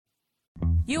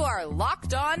You are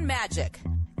Locked On Magic,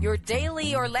 your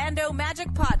daily Orlando Magic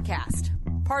podcast,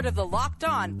 part of the Locked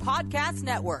On Podcast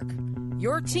Network,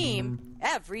 your team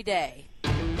every day.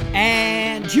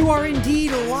 And you are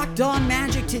indeed Locked On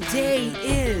Magic. Today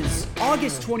is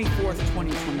August 24th,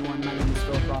 2021. My name is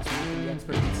Philip Ross. I'm the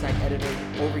expert insight editor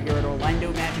over here at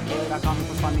OrlandoMagicDaily.com. You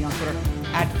can find me on Twitter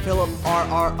at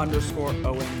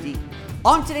PhilipRR_OMD.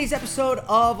 On today's episode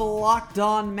of Locked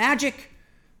On Magic,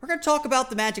 we're going to talk about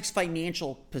the Magic's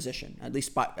financial position, at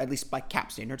least by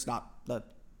cap standards, not the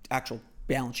actual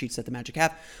balance sheets that the Magic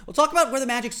have. We'll talk about where the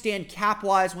Magic stand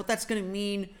cap-wise, what that's going to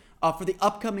mean for the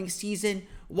upcoming season,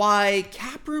 why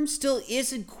cap room still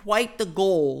isn't quite the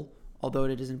goal, although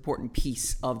it is an important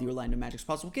piece of the Orlando Magic's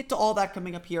puzzle. We'll get to all that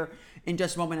coming up here in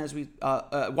just a moment as we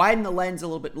widen the lens a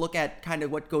little bit, look at kind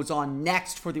of what goes on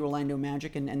next for the Orlando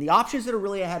Magic and the options that are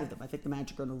really ahead of them. I think the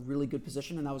Magic are in a really good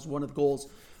position, and that was one of the goals,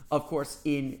 of course,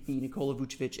 in the Nikola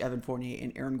Vucevic, Evan Fournier,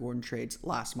 and Aaron Gordon trades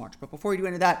last March. But before we do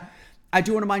into that, I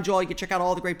do want to remind you all, you can check out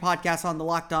all the great podcasts on the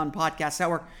Locked On Podcast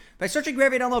Network by searching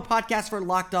wherever you download podcasts for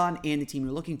Locked On and the team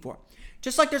you're looking for.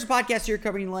 Just like there's a podcast here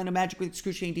covering the Orlando Magic with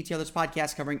excruciating detail, there's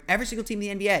podcasts covering every single team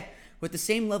in the NBA with the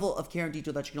same level of care and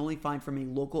detail that you can only find from a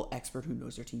local expert who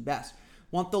knows their team best.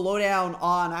 Want the lowdown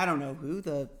on, I don't know who,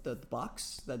 the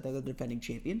Bucks, the defending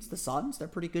champions, the Suns? They're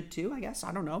pretty good too, I guess.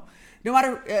 I don't know. No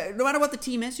matter what the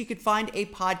team is, you could find a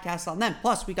podcast on them.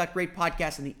 Plus, we got great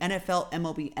podcasts in the NFL,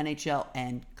 MLB, NHL,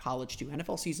 and college too.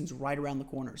 NFL season's right around the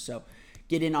corner, so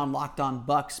get in on Locked On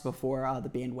Bucks before the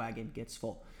bandwagon gets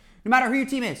full. No matter who your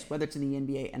team is, whether it's in the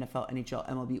NBA, NFL, NHL,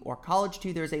 MLB, or college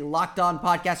too, there's a Locked On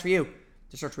podcast for you.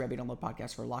 Just search wherever you download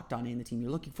podcasts for Locked On and the team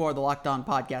you're looking for. The Locked On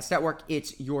Podcast Network.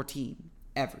 It's your team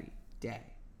every day.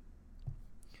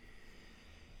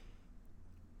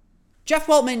 Jeff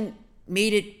Weltman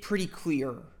made it pretty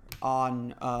clear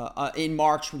in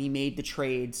March when he made the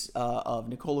trades of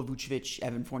Nikola Vucevic,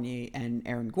 Evan Fournier, and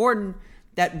Aaron Gordon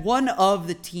that one of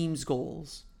the team's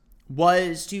goals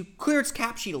was to clear its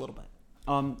cap sheet a little bit.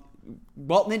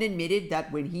 Weltman admitted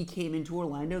that when he came into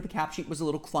Orlando, the cap sheet was a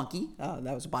little clunky.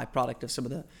 That was a byproduct of some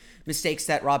of the mistakes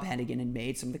that Rob Hennigan had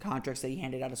made, some of the contracts that he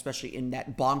handed out, especially in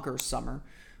that bonkers summer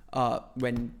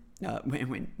when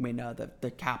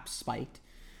the cap spiked.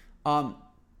 The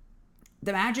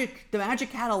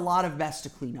Magic had a lot of mess to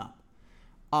clean up,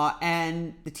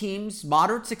 and the team's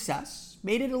moderate success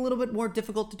made it a little bit more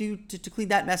difficult to clean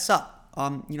that mess up.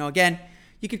 Again,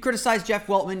 you could criticize Jeff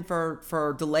Weltman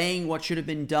for delaying what should have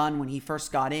been done when he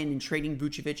first got in and trading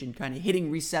Vucevic and kind of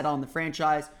hitting reset on the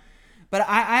franchise. But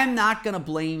I'm not going to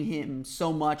blame him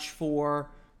so much for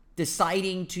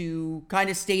deciding to kind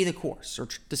of stay the course or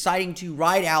deciding to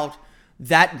ride out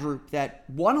that group that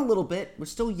won a little bit,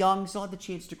 was still young, still had the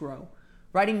chance to grow.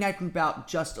 Riding that group out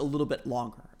just a little bit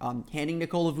longer. Handing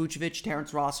Nikola Vucevic,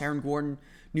 Terrence Ross, Aaron Gordon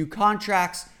new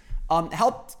contracts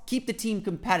helped keep the team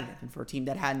competitive. And for a team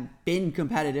that hadn't been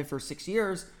competitive for 6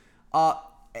 years,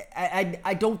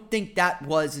 I don't think that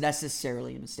was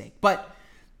necessarily a mistake. But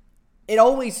it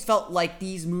always felt like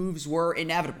these moves were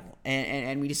inevitable.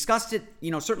 And we discussed it,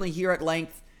 certainly here at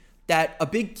length, that a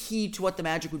big key to what the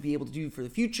Magic would be able to do for the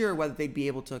future, whether they'd be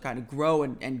able to kind of grow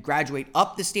and graduate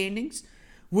up the standings,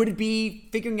 would be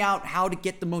figuring out how to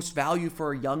get the most value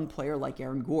for a young player like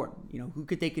Aaron Gordon. Who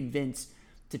could they convince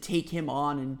to take him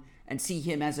on and see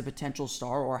him as a potential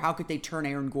star, or how could they turn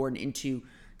Aaron Gordon into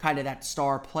kind of that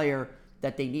star player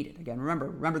that they needed? Again,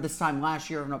 remember this time last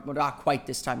year, not quite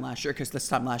this time last year, because this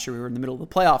time last year we were in the middle of the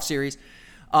playoff series,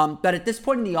 but at this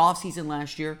point in the offseason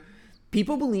last year,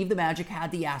 people believe the Magic had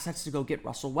the assets to go get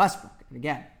Russell Westbrook. And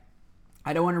again,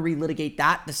 I don't want to relitigate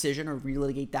that decision or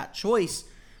relitigate that choice,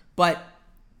 but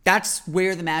that's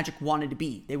where the Magic wanted to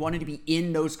be. They wanted to be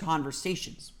in those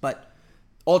conversations, but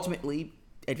ultimately,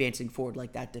 advancing forward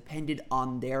like that depended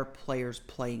on their players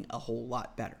playing a whole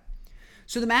lot better.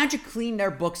 So the Magic cleaned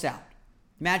their books out.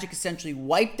 The Magic essentially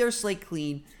wiped their slate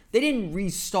clean. They didn't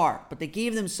restart, but they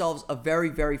gave themselves a very,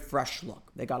 very fresh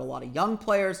look. They got a lot of young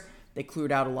players. They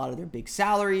cleared out a lot of their big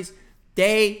salaries.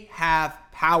 They have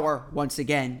power once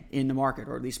again in the market,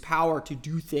 or at least power to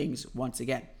do things once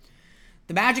again.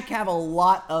 The Magic have a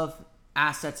lot of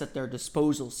assets at their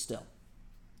disposal still.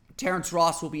 Terrence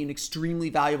Ross will be an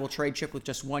extremely valuable trade chip with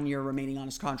just 1 year remaining on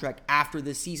his contract after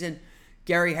this season.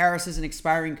 Gary Harris is an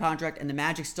expiring contract, and the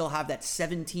Magic still have that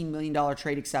 $17 million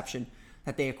trade exception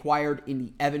that they acquired in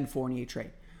the Evan Fournier trade.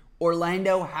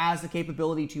 Orlando has the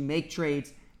capability to make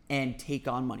trades and take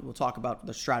on money. We'll talk about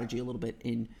the strategy a little bit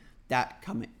in that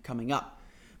coming up.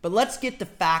 But let's get the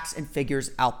facts and figures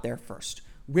out there first.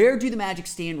 Where do the Magic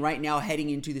stand right now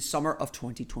heading into the summer of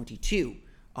 2022?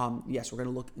 Yes, we're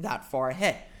going to look that far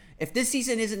ahead. if this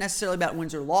season isn't necessarily about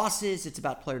wins or losses, it's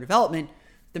about player development,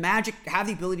 the Magic have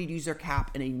the ability to use their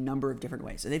cap in a number of different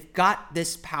ways. And they've got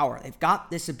this power. They've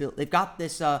got this ability. They've got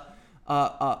this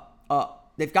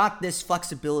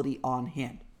flexibility on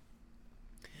hand.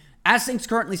 As things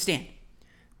currently stand,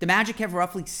 the Magic have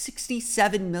roughly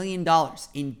 $67 million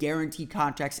in guaranteed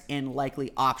contracts and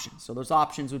likely options. So those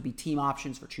options would be team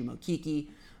options for Chuma Okeke,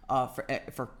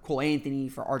 for Cole Anthony,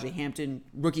 for RJ Hampton,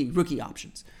 rookie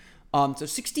options. So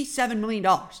 $67 million.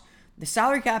 The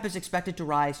salary cap is expected to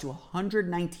rise to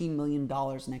 $119 million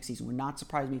next season. Would not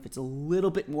surprise me if it's a little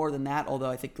bit more than that, although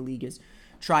I think the league is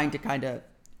trying to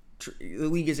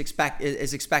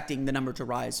expecting the number to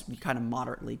rise kind of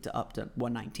moderately to up to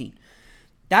 119.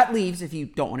 That leaves, if you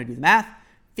don't want to do the math,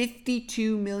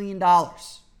 $52 million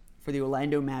for the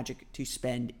Orlando Magic to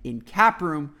spend in cap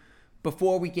room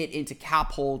before we get into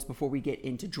cap holds, before we get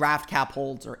into draft cap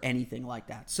holds or anything like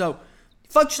that. So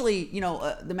functionally,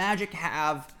 the Magic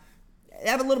have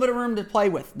a little bit of room to play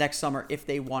with next summer if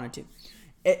they wanted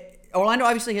to. Orlando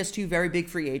obviously has two very big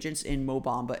free agents in Mo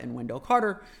Bamba and Wendell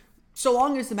Carter. So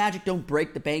long as the Magic don't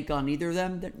break the bank on either of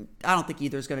them, then I don't think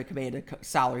either is going to command a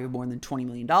salary of more than $20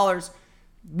 million.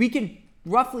 We can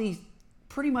roughly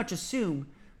pretty much assume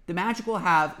the Magic will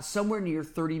have somewhere near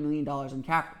 $30 million in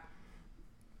cap.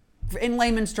 In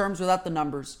layman's terms, without the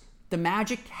numbers, the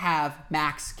Magic have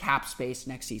max cap space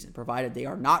next season, provided they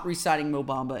are not re-signing Mo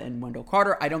Bamba and Wendell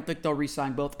Carter. I don't think they'll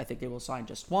re-sign both. I think they will sign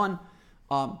just one.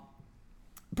 And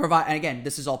again,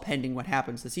 this is all pending what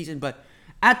happens this season. But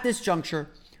at this juncture,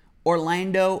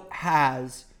 Orlando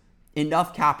has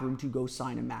enough cap room to go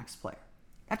sign a max player.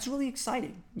 That's really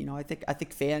exciting. I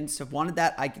think fans have wanted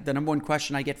that. The number one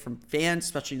question I get from fans,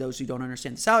 especially those who don't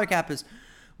understand the salary cap, is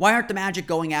why aren't the Magic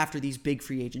going after these big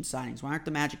free agent signings? Why aren't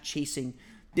the Magic chasing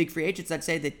big free agents? I'd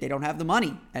say that they don't have the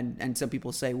money. And some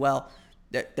people say, well,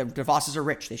 the bosses are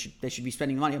rich. They should be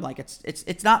spending money. I'm like,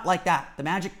 it's not like that. The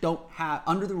Magic don't have,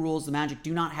 under the rules, the Magic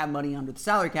do not have money under the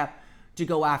salary cap to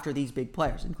go after these big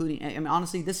players, including,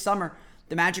 honestly, this summer,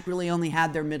 the Magic really only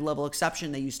had their mid-level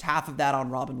exception. They used half of that on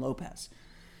Robin Lopez.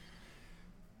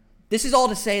 This is all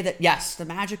to say that, yes, the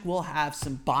Magic will have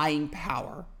some buying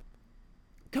power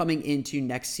coming into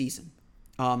next season.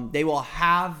 They will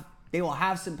have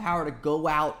some power to go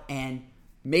out and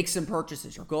make some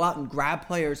purchases or go out and grab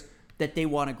players that they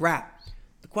want to grab.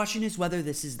 The question is whether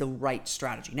this is the right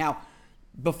strategy. Now,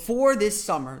 before this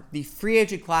summer, the free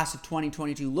agent class of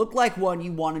 2022 looked like one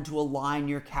you wanted to align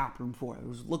your cap room for. It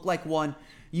looked like one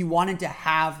you wanted to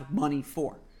have money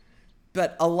for.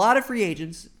 But a lot of free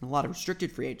agents, and a lot of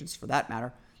restricted free agents for that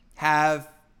matter, have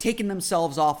taken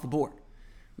themselves off the board.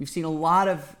 We've seen a lot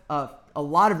of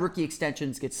rookie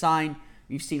extensions get signed.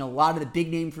 We've seen a lot of the big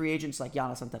name free agents like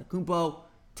Giannis Antetokounmpo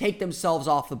take themselves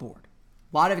off the board.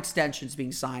 A lot of extensions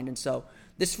being signed, and so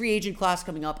this free agent class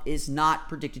coming up is not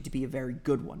predicted to be a very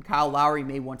good one. Kyle Lowry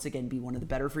may once again be one of the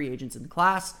better free agents in the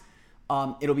class.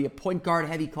 It'll be a point guard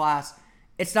heavy class.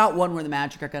 It's not one where the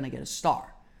Magic are going to get a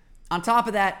star. On top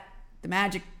of that, the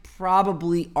Magic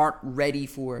probably aren't ready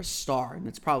for a star, and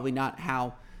that's probably not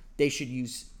how they should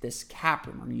use this cap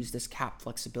room or use this cap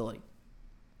flexibility.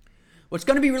 What's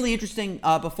going to be really interesting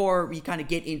before we kind of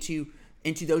get into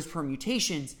those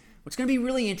permutations, what's going to be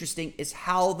really interesting is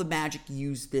how the Magic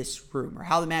use this room, or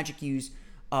how the Magic use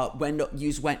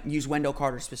Wendell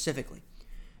Carter specifically.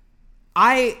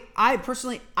 I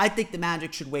personally think the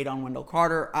Magic should wait on Wendell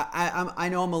Carter. I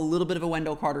know I'm a little bit of a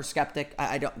Wendell Carter skeptic.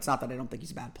 It's not that I don't think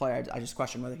he's a bad player. I just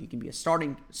question whether he can be a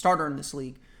starter in this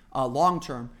league long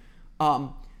term.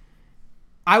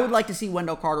 I would like to see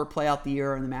Wendell Carter play out the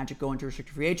year and the Magic go into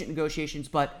restricted free agent negotiations,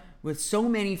 but with so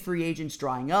many free agents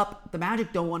drying up, the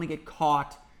Magic don't want to get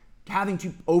caught having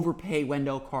to overpay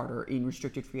Wendell Carter in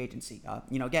restricted free agency.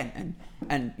 Again,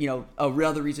 and a real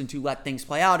other reason to let things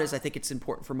play out is I think it's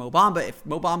important for Mo Bamba. If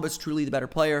Mo Bamba is truly the better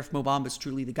player, if Mo Bamba is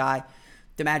truly the guy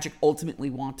the Magic ultimately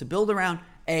want to build around,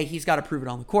 A, he's got to prove it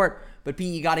on the court, but B,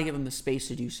 you got to give him the space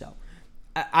to do so.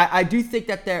 I do think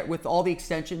that with all the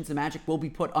extensions, the Magic will be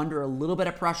put under a little bit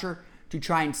of pressure to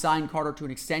try and sign Carter to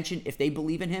an extension. If they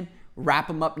believe in him, wrap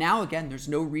him up now. Again, there's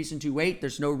no reason to wait.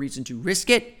 There's no reason to risk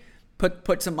it.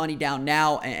 Put some money down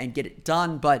now and get it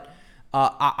done. But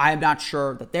I'm not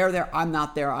sure that they're there. I'm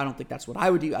not there. I don't think that's what I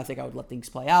would do. I think I would let things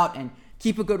play out and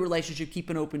keep a good relationship, keep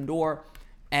an open door,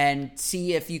 and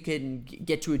see if you can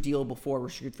get to a deal before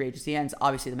restricted free agency ends.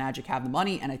 Obviously, the Magic have the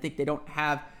money, and I think they don't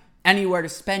have anywhere to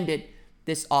spend it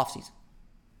this offseason.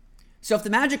 So if the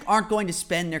Magic aren't going to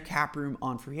spend their cap room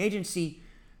on free agency,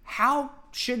 how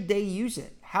should they use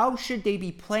it? How should they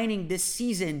be planning this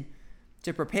season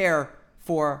to prepare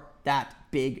for that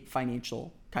big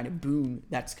financial kind of boom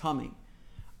that's coming?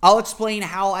 I'll explain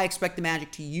how I expect the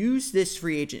Magic to use this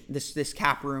free agent, this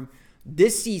cap room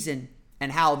this season,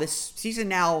 and how this season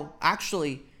now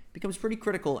actually becomes pretty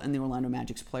critical in the Orlando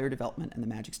Magic's player development and the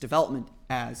Magic's development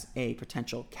as a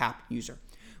potential cap user.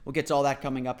 We'll get to all that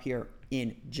coming up here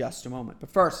in just a moment.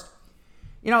 But first,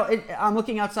 I'm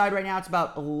looking outside right now. It's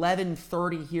about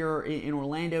 11:30 here in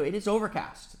Orlando. It is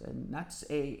overcast, and that's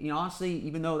honestly,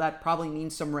 even though that probably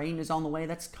means some rain is on the way,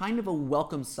 that's kind of a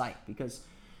welcome sight because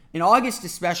in August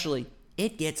especially,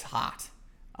 it gets hot.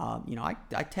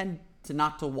 I tend to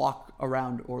not to walk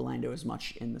around Orlando as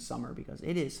much in the summer because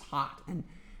it is hot, and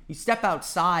you step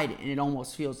outside and it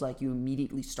almost feels like you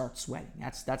immediately start sweating.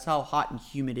 That's how hot and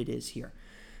humid it is here.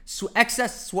 So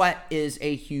excess sweat is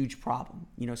a huge problem,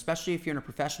 especially if you're in a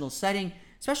professional setting,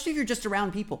 especially if you're just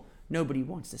around people. Nobody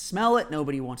wants to smell it.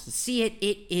 Nobody wants to see it.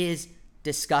 It is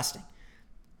disgusting.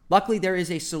 Luckily, there is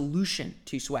a solution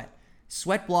to sweat.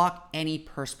 Sweat Block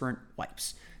antiperspirant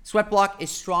wipes. Sweat Block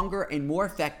is stronger and more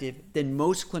effective than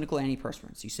most clinical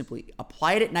antiperspirants. You simply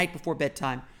apply it at night before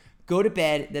bedtime, go to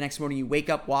bed, the next morning you wake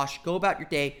up, wash, go about your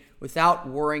day without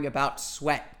worrying about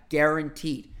sweat.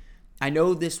 Guaranteed. I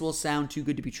know this will sound too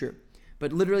good to be true,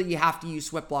 but literally you have to use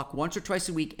Sweat Block once or twice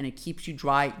a week and it keeps you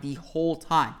dry the whole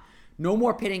time. No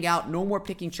more pitting out, no more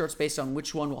picking shirts based on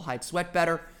which one will hide sweat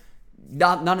better.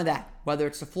 None of that. Whether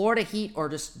it's the Florida heat or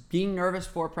just being nervous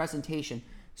for a presentation,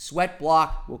 Sweat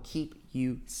Block will keep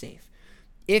you safe.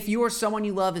 If you or someone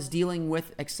you love is dealing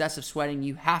with excessive sweating,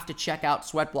 you have to check out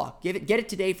Sweat Block. Get it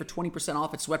today for 20%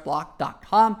 off at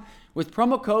sweatblock.com with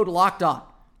promo code LOCKEDON.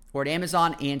 Or at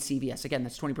Amazon and CVS. Again,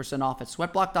 that's 20% off at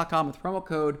sweatblock.com with promo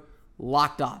code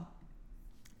LOCKEDON.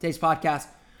 Today's podcast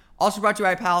also brought to you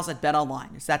by pals at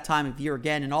BetOnline. It's that time of year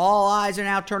again, and all eyes are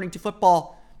now turning to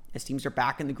football as teams are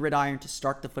back in the gridiron to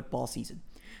start the football season.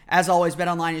 As always,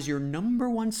 BetOnline is your number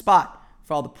one spot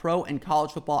for all the pro and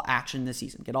college football action this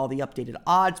season. Get all the updated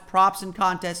odds, props, and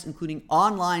contests, including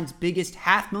online's biggest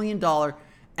 $500,000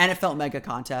 NFL Mega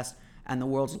Contest and the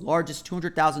world's largest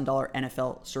 $200,000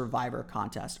 NFL Survivor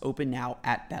Contest. Open now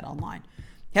at BetOnline.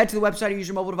 Head to the website or use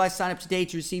your mobile device. Sign up today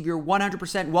to receive your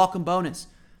 100% welcome bonus.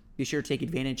 Be sure to take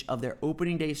advantage of their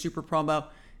opening day super promo.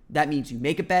 That means you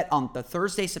make a bet on the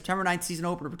Thursday, September 9th season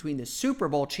opener between the Super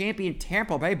Bowl champion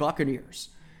Tampa Bay Buccaneers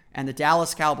and the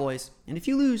Dallas Cowboys. And if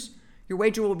you lose, your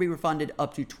wager will be refunded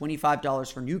up to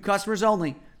 $25 for new customers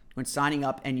only when signing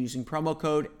up and using promo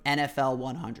code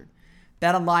NFL100.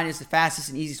 BetOnline is the fastest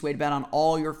and easiest way to bet on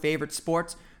all your favorite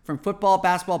sports, from football,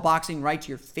 basketball, boxing, right to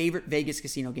your favorite Vegas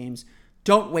casino games.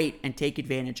 Don't wait and take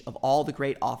advantage of all the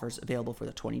great offers available for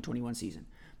the 2021 season.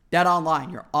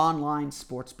 BetOnline, your online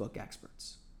sportsbook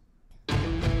experts.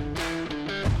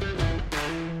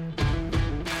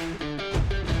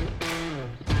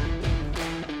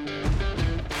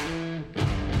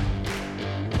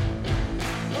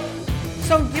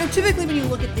 So, typically when you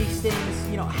look at these things,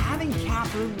 having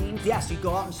cap room means, yes, you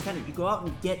go out and spend it. You go out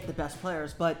and get the best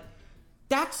players, but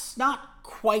that's not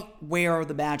quite where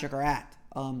the Magic are at.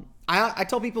 I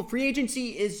tell people free agency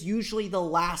is usually the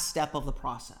last step of the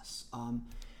process.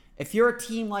 If you're a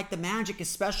team like the Magic,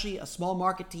 especially a small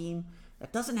market team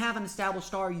that doesn't have an established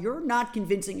star, you're not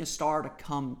convincing a star to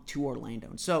come to Orlando.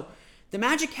 And so the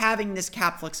Magic having this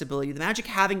cap flexibility, the Magic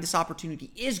having this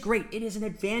opportunity is great. It is an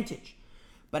advantage.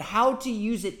 But how to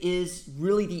use it is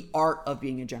really the art of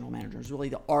being a general manager. It's really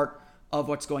the art of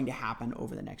what's going to happen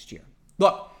over the next year.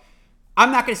 Look,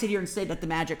 I'm not going to sit here and say that the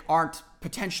Magic aren't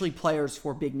potentially players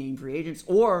for big name free agents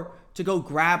or to go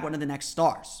grab one of the next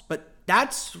stars. But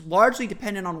that's largely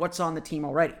dependent on what's on the team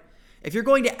already. If you're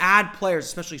going to add players,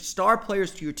 especially star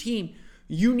players to your team,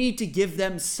 you need to give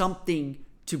them something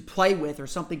to play with or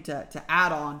something to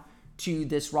add on to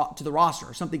the roster,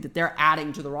 or something that they're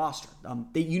adding to the roster.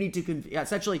 That you need to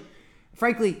essentially,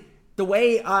 frankly, the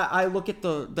way I look at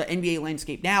the NBA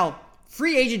landscape now,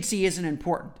 free agency isn't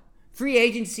important. Free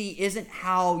agency isn't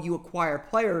how you acquire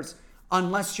players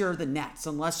unless you're the Nets,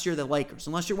 unless you're the Lakers,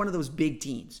 unless you're one of those big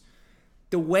teams.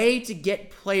 The way to get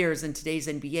players in today's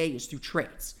NBA is through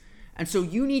trades. And so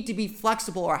you need to be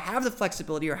flexible or have the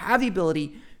flexibility or have the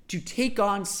ability to take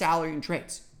on salary and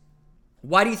trades.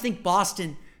 Why do you think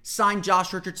Boston signed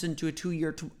Josh Richardson to a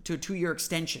two-year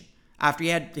extension after he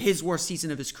had his worst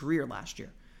season of his career last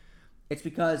year? It's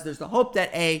because there's the hope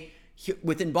that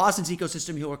within Boston's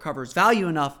ecosystem, he'll recover his value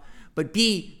enough, but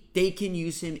B, they can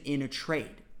use him in a trade.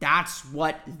 That's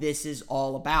what this is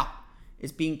all about,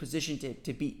 is being positioned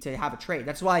to have a trade.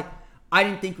 That's why I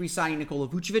didn't think re-signing Nikola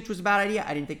Vucevic was a bad idea.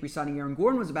 I didn't think re-signing Aaron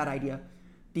Gordon was a bad idea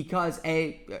because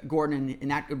Gordon,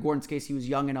 in Gordon's case, he was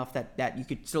young enough that you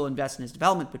could still invest in his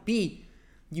development, but B,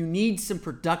 you need some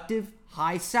productive,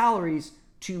 high salaries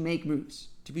to make moves.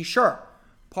 To be sure,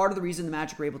 part of the reason the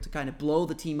Magic were able to kind of blow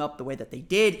the team up the way that they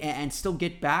did and still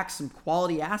get back some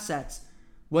quality assets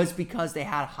was because they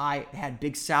had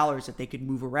big salaries that they could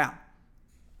move around.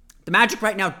 The Magic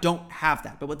right now don't have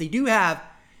that, but what they do have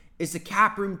is the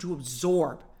cap room to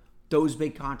absorb those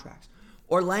big contracts.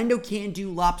 Orlando can do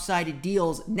lopsided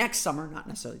deals next summer, not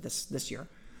necessarily this year,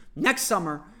 next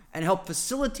summer, and help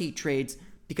facilitate trades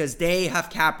because they have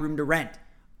cap room to rent.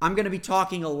 I'm going to be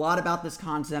talking a lot about this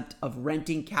concept of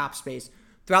renting cap space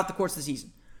throughout the course of the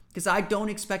season because I don't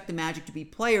expect the Magic to be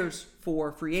players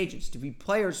for free agents, to be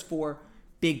players for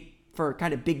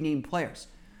kind of big name players.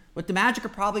 What the Magic are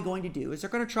probably going to do is they're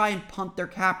going to try and punt their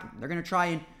cap room. They're going to try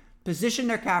and position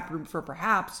their cap room for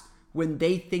perhaps when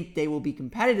they think they will be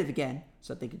competitive again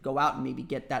so that they could go out and maybe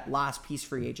get that last piece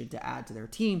free agent to add to their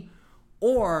team,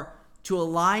 or to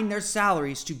align their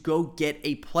salaries to go get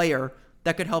a player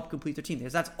that could help complete their team,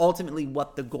 because that's ultimately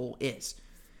what the goal is.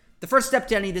 The first step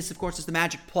to any of this, of course, is the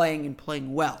Magic playing and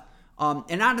playing well.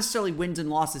 And not necessarily wins and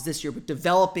losses this year, but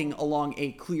developing along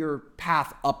a clear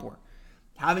path upward.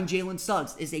 Having Jalen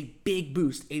Suggs is a big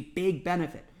boost, a big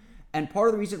benefit. And part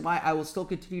of the reason why I will still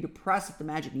continue to press that the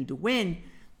Magic need to win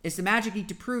is the Magic need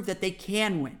to prove that they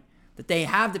can win, that they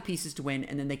have the pieces to win,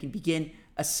 and then they can begin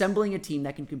assembling a team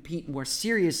that can compete more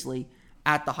seriously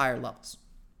at the higher levels.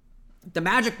 The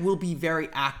Magic will be very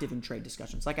active in trade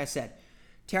discussions. Like I said,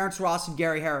 Terrence Ross and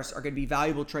Gary Harris are going to be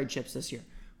valuable trade chips this year.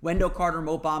 Wendell Carter and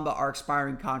Mo Bamba are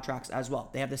expiring contracts as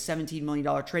well. They have the $17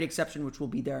 million trade exception, which will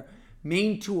be their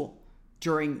main tool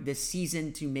during this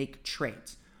season to make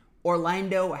trades.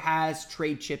 Orlando has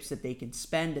trade chips that they can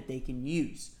spend, that they can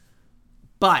use.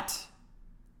 But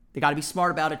they got to be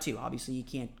smart about it too. Obviously, you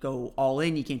can't go all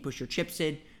in. You can't push your chips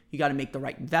in. You got to make the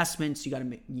right investments. You got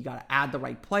to add the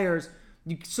right players.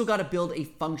 You still got to build a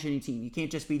functioning team. You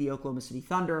can't just be the Oklahoma City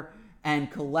Thunder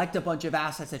and collect a bunch of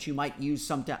assets that you might use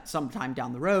sometime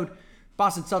down the road.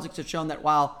 Boston Celtics have shown that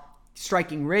while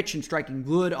striking rich and striking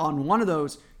good on one of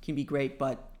those can be great,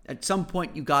 but at some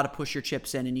point you got to push your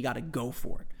chips in and you got to go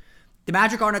for it. The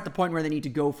Magic aren't at the point where they need to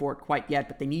go for it quite yet,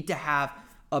 but they need to have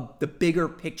the bigger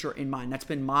picture in mind. That's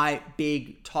been my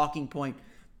big talking point.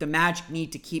 The Magic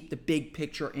need to keep the big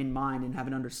picture in mind and have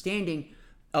an understanding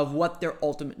of what they're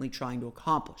ultimately trying to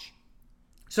accomplish.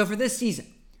 So for this season,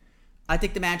 I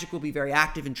think the Magic will be very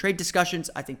active in trade discussions.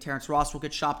 I think Terrence Ross will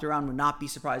get shopped around. Would not be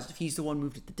surprised if he's the one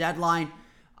moved at the deadline.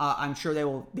 I'm sure they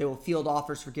will field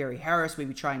offers for Gary Harris,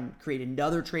 maybe try and create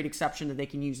another trade exception that they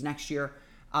can use next year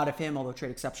out of him, although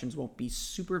trade exceptions won't be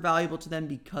super valuable to them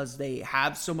because they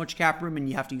have so much cap room and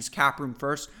you have to use cap room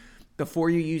first before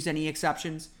you use any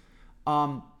exceptions.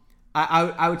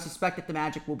 I would suspect that the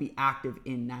Magic will be active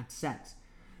in that sense.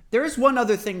 There is one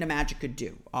other thing the Magic could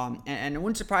do, and it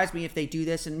wouldn't surprise me if they do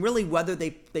this, and really whether they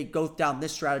go down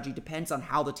this strategy depends on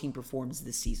how the team performs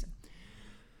this season.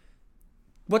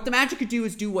 What the Magic could do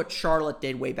is do what Charlotte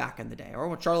did way back in the day, or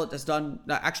what Charlotte has done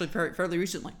actually fairly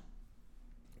recently.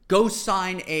 Go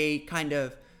sign maybe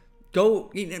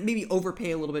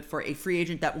overpay a little bit for a free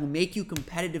agent that will make you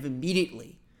competitive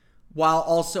immediately while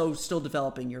also still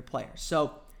developing your players.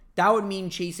 So that would mean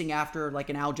chasing after like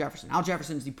an Al Jefferson. Al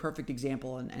Jefferson is the perfect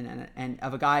example and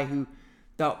of a guy who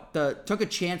took a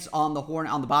chance on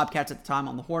the Bobcats at the time,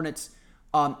 on the Hornets,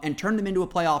 and turned them into a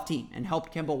playoff team and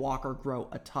helped Kemba Walker grow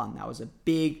a ton. That was a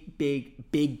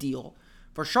big deal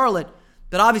for Charlotte.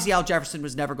 But obviously Al Jefferson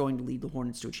was never going to lead the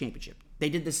Hornets to a championship. They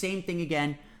did the same thing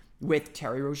again with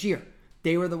Terry Rozier.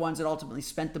 They were the ones that ultimately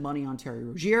spent the money on Terry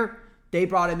Rozier. They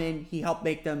brought him in. He helped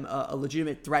make them a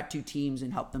legitimate threat to teams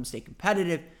and helped them stay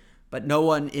competitive. But no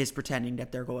one is pretending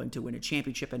that they're going to win a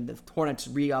championship. And the Hornets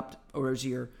re-upped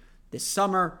Rozier this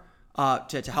summer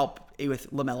to help with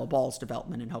LaMelo Ball's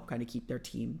development and help kind of keep their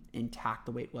team intact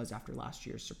the way it was after last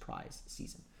year's surprise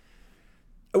season.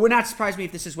 It would not surprise me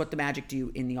if this is what the Magic do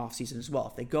in the offseason as well.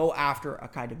 If they go after a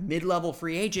kind of mid-level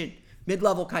free agent,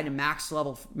 mid-level kind of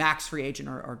max free agent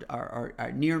or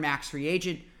near max free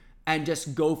agent, and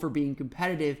just go for being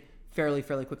competitive fairly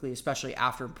quickly, especially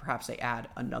after perhaps they add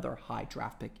another high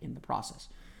draft pick in the process.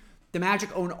 The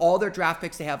Magic own all their draft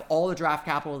picks. They have all the draft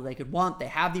capital that they could want. They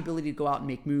have the ability to go out and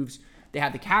make moves. They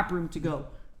have the cap room to go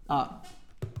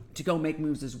make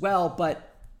moves as well.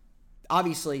 But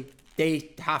obviously,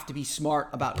 they have to be smart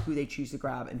about who they choose to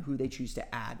grab and who they choose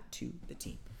to add to the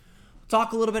team. We'll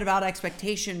talk a little bit about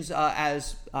expectations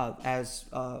as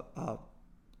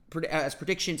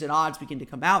predictions and odds begin to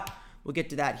come out. We'll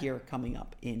get to that here coming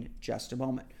up in just a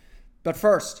moment. But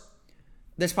first,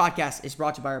 this podcast is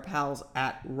brought to you by our pals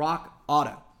at Rock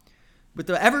Auto. With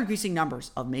the ever-increasing numbers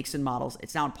of makes and models,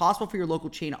 it's now impossible for your local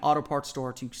chain auto parts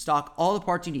store to stock all the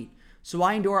parts you need. So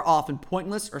why endure often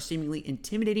pointless or seemingly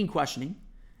intimidating questioning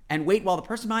and wait while the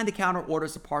person behind the counter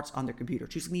orders the parts on their computer,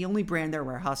 choosing the only brand their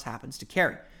warehouse happens to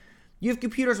carry. You have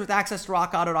computers with access to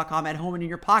RockAuto.com at home and in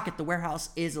your pocket. The warehouse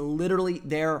is literally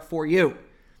there for you.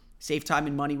 Save time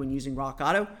and money when using Rock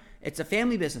Auto. It's a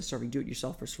family business serving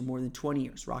do-it-yourselfers for more than 20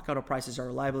 years. Rock Auto prices are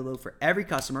reliably low for every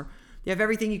customer. They have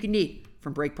everything you can need,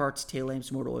 from brake parts, tail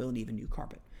lamps, motor oil, and even new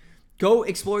carpet. Go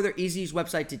explore their easy-to-use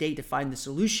website today to find the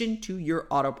solution to your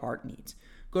auto part needs.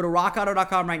 Go to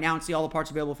rockauto.com right now and see all the parts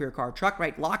available for your car or truck.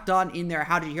 Right, Locked On in there.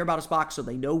 How did you hear about us box so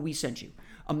they know we sent you.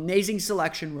 Amazing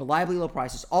selection, reliably low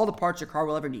prices, all the parts your car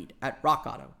will ever need at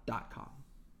rockauto.com.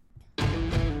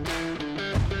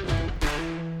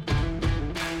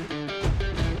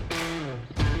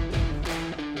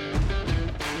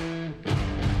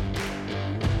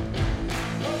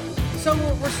 So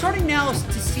we're starting now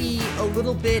to see a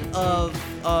little bit of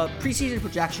preseason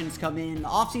projections come in. The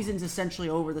offseason's essentially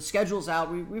over. The schedule's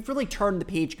out. We've really turned the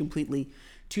page completely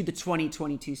to the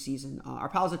 2022 season. Our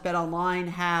pals at BetOnline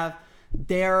have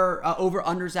their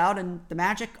over-unders out, and the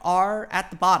Magic are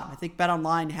at the bottom. I think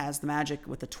BetOnline has the Magic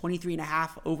with a 23.5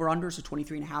 over-under, so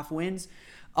 23.5 wins.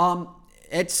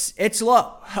 It's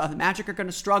low. The Magic are going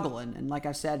to struggle, and like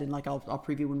I said, and like I'll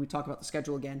preview when we talk about the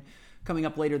schedule again coming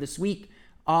up later this week,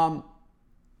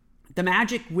 the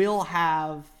Magic will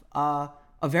have a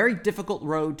very difficult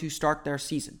road to start their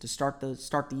season, to start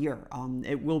the year.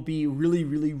 It will be really,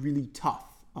 really, really tough.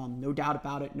 No doubt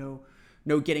about it.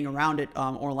 No getting around it.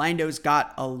 Orlando's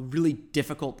got a really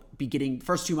difficult beginning.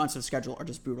 First 2 months of the schedule are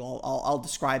just brutal. I'll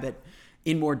describe it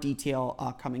in more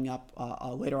detail coming up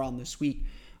later on this week.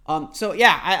 So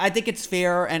yeah, I think it's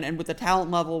fair, and with the talent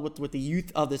level, with the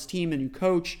youth of this team, the new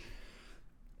coach,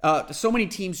 so many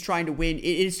teams trying to win, it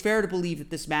is fair to believe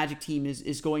that this Magic team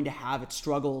is going to have its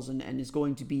struggles and is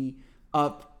going to be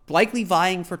likely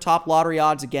vying for top lottery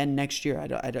odds again next year. I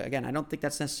don't think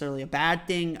that's necessarily a bad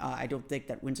thing. I don't think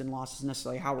that wins and losses is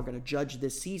necessarily how we're going to judge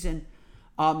this season.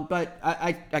 But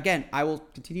I will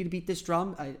continue to beat this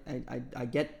drum. I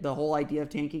get the whole idea of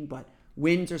tanking, but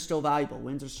wins are still valuable.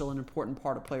 Wins are still an important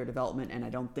part of player development, and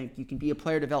I don't think you can be a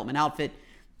player development outfit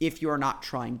if you are not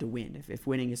trying to win, if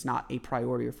winning is not a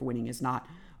priority, or if winning is not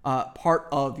part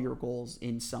of your goals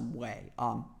in some way.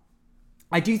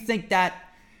 I do think that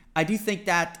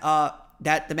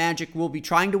the Magic will be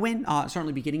trying to win,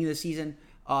 certainly beginning of the season.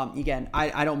 Again,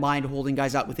 I don't mind holding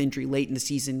guys out with injury late in the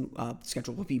season. The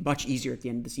schedule will be much easier at the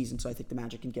end of the season, so I think the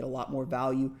Magic can get a lot more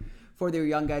value for their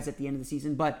young guys at the end of the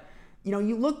season. But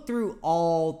you look through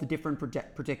all the different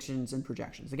predictions and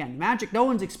projections. Again, Magic, no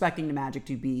one's expecting the Magic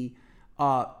to be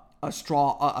a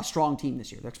strong team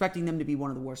this year. They're expecting them to be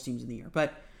one of the worst teams in the year.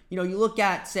 But you look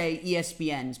at, say,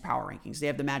 ESPN's power rankings. They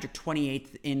have the Magic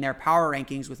 28th in their power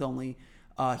rankings, with only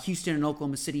Houston and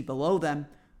Oklahoma City below them,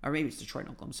 or maybe it's Detroit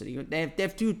and Oklahoma City. They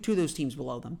have two of those teams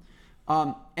below them,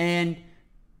 and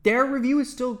their review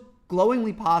is still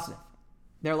glowingly positive.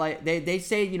 They're like they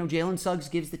say Jalen Suggs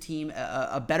gives the team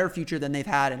a better future than they've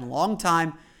had in a long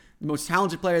time, the most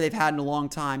talented player they've had in a long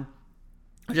time,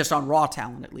 just on raw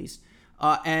talent at least,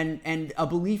 and a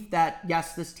belief that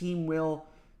yes, this team will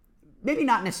maybe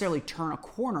not necessarily turn a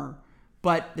corner,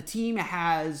 but the team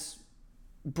has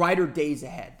brighter days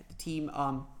ahead. The team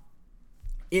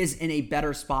is in a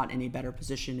better spot, in a better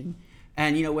position.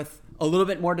 And with a little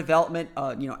bit more development,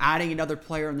 adding another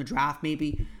player in the draft,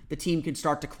 maybe the team can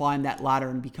start to climb that ladder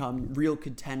and become real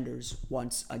contenders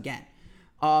once again.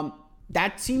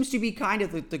 That seems to be kind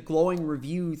of the glowing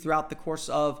review throughout the course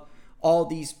of all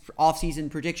these offseason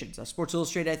predictions. Sports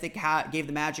Illustrated, I think, gave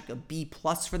the Magic a B+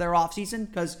 for their offseason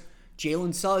because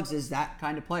Jalen Suggs is that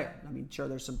kind of player. I mean, sure,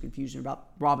 there's some confusion about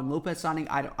Robin Lopez signing.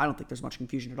 I don't think there's much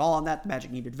confusion at all on that. The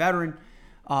Magic needed a veteran.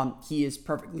 He is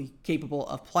perfectly capable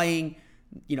of playing.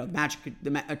 Magic.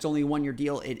 It's only a 1-year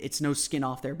deal. It's no skin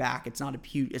off their back. It's not a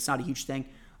huge thing.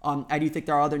 I do think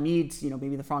there are other needs.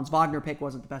 Maybe the Franz Wagner pick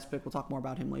wasn't the best pick. We'll talk more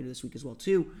about him later this week as well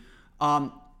too.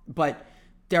 But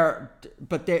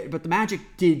the Magic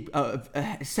did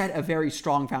set a very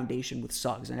strong foundation with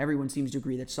Suggs, and everyone seems to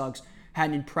agree that Suggs had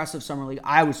an impressive summer league.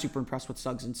 I was super impressed with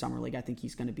Suggs in summer league. I think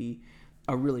he's going to be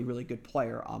a really, really good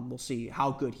player. We'll see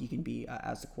how good he can be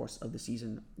as the course of the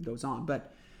season goes on.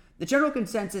 But the general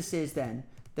consensus is then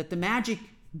that the Magic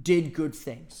did good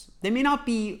things. They may not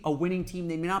be a winning team.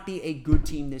 They may not be a good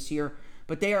team this year,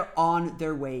 but they are on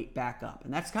their way back up.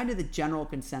 And that's kind of the general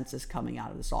consensus coming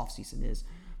out of this offseason is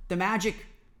the Magic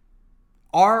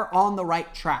are on the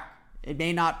right track. It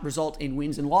may not result in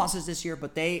wins and losses this year,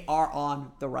 but they are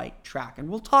on the right track. And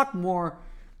we'll talk more,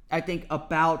 I think,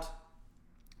 about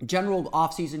general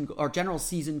offseason or general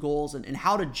season goals and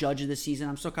how to judge the season.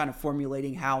 I'm still kind of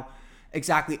formulating how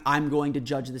exactly I'm going to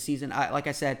judge the season. Like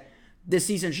I said, this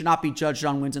season should not be judged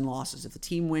on wins and losses. If the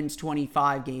team wins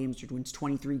 25 games or wins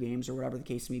 23 games or whatever the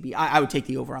case may be, I would take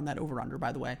the over on that over-under,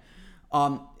 by the way.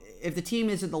 If the team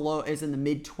is in the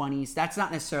mid-20s, that's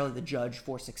not necessarily the judge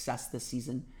for success this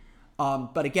season.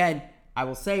 But again, I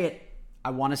will say it,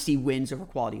 I want to see wins over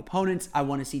quality opponents. I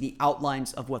want to see the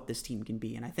outlines of what this team can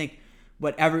be. And I think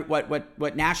what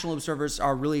national observers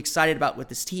are really excited about with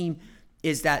this team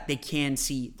is that they can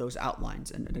see those outlines.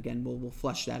 And again, we'll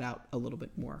flesh that out a little bit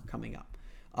more coming up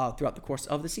throughout the course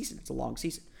of the season. It's a long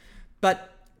season.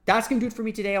 But that's going to do it for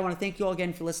me today. I want to thank you all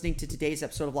again for listening to today's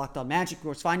episode of Locked On Magic. Of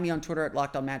course, find me on Twitter at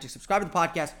Locked On Magic. Subscribe to the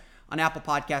podcast on Apple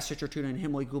Podcasts, Stitcher, TuneIn,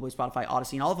 Himalaya, Google Play, Spotify,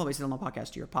 Odyssey, and all of them. Based on the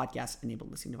podcast to your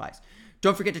podcast-enabled listening device.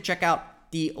 Don't forget to check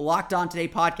out the Locked On Today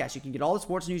podcast. You can get all the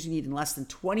sports news you need in less than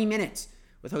 20 minutes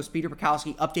with host Peter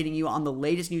Bukowski updating you on the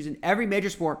latest news in every major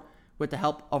sport with the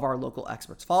help of our local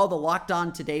experts. Follow the Locked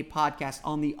On Today podcast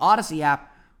on the Odyssey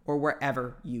app or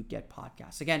wherever you get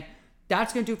podcasts. Again,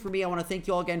 that's going to do it for me. I want to thank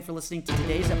you all again for listening to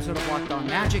today's episode of Locked On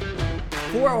Magic.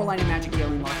 For Orlando Magic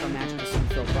Daily, Locked On Magic, this is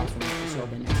Phil Cross. We'll see you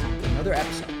again next time for another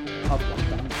episode of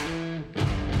Locked On Magic.